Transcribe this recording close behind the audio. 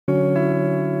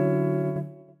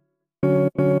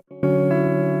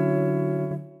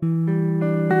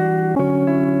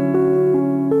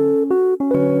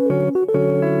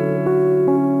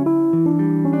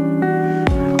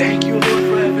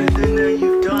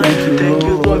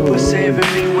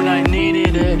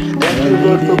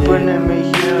bringing me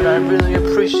here, and I really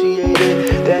appreciate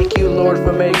it. Thank you, Lord,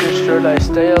 for making sure that I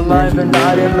stay alive and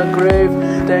not in the grave.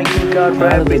 Thank you, God, for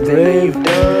everything that you've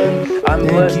done. I'm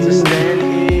blessed to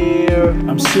stand here.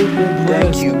 I'm super blessed.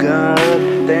 Thank you, God.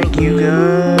 Thank you,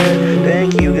 God.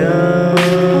 Thank you, God.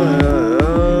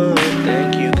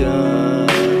 Thank you, God.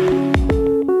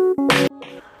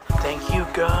 Thank you,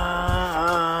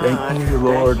 God. Thank you,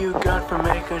 Lord. Thank you, God, for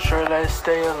making sure that I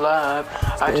stay alive.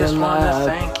 I just want to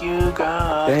thank you,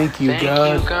 God. Thank you, Thank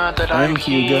God. you, God, that I'm Thank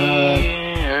you, God.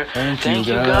 here. Thank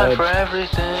you, God, God. for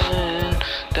everything.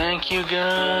 Thank you,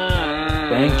 God.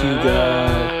 Thank you,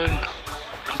 God.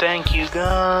 Thank you,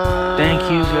 God. Thank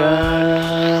you,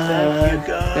 God. Thank you,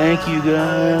 God. Thank you,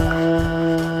 God.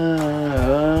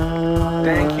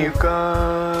 Thank you,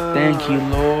 God. Thank you,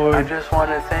 Lord. I just want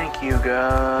to thank you,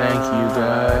 God. Thank you,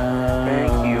 God.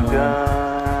 Thank you, God.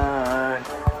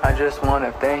 I just want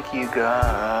to thank you,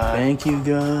 God. Thank you,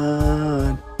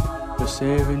 God, for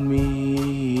saving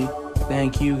me.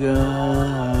 Thank you,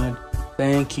 God.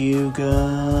 Thank you,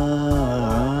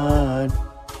 God.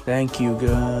 Thank you,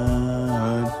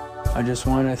 God. I just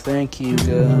want to thank you,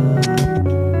 God.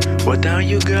 Without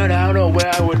you, God, I don't know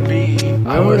where I would be.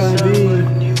 Where would I be?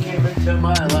 When you came into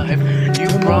my life, you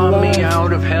brought me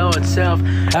out of hell itself.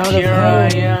 Here I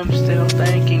am, still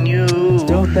thanking you.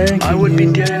 I would be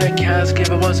dead in a casket if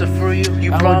it wasn't for you.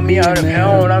 You brought me out of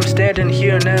hell, and I'm standing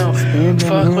here now.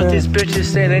 Fuck what these bitches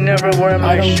say. They never wear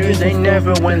my shoes. They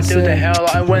never went through the hell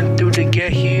I went through to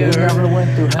get here.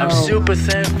 I'm super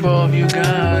thankful of you,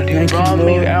 God. You brought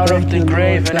me out of the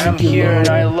grave, and I'm here, and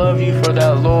I love you for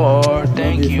that, Lord.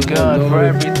 Thank you, God, for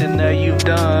everything that you've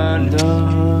done.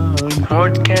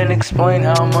 Words can't explain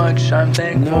how much I'm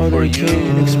thankful for you.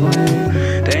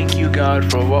 Thank you, God,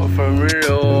 for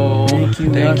real.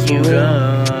 Thank you,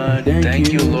 God.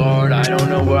 Thank you, Lord. I don't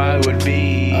know where I would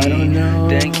be.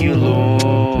 Thank you,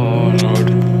 Lord.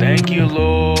 Thank you,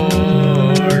 Lord.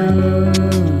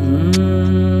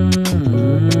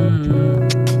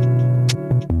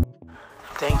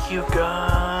 Thank you,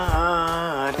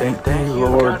 God. Thank you, you,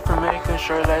 Lord. God, for making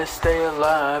sure that I stay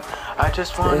alive. I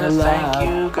just want to thank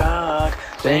you, God.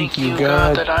 Thank you,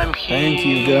 God, that I'm here. Thank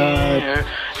you, God.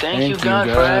 Thank you, God,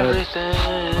 for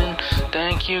everything.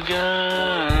 Thank you,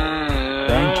 God.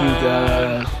 Thank you,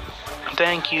 God.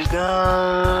 Thank you,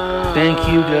 God. Thank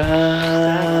you, God.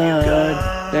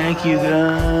 Thank you,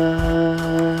 God.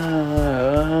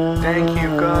 Thank you,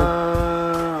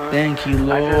 God. Thank you,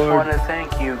 Lord. I just want to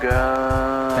thank you,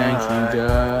 God. Thank you,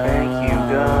 God. Thank you,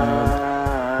 God.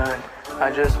 I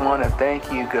just want to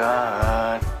thank you,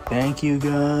 God. Thank you,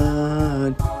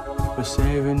 God, for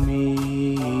saving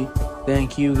me.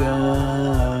 Thank you,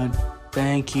 God.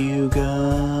 Thank you,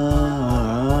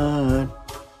 God.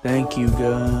 Thank you,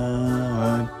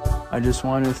 God. I just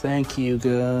want to thank you,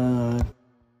 God.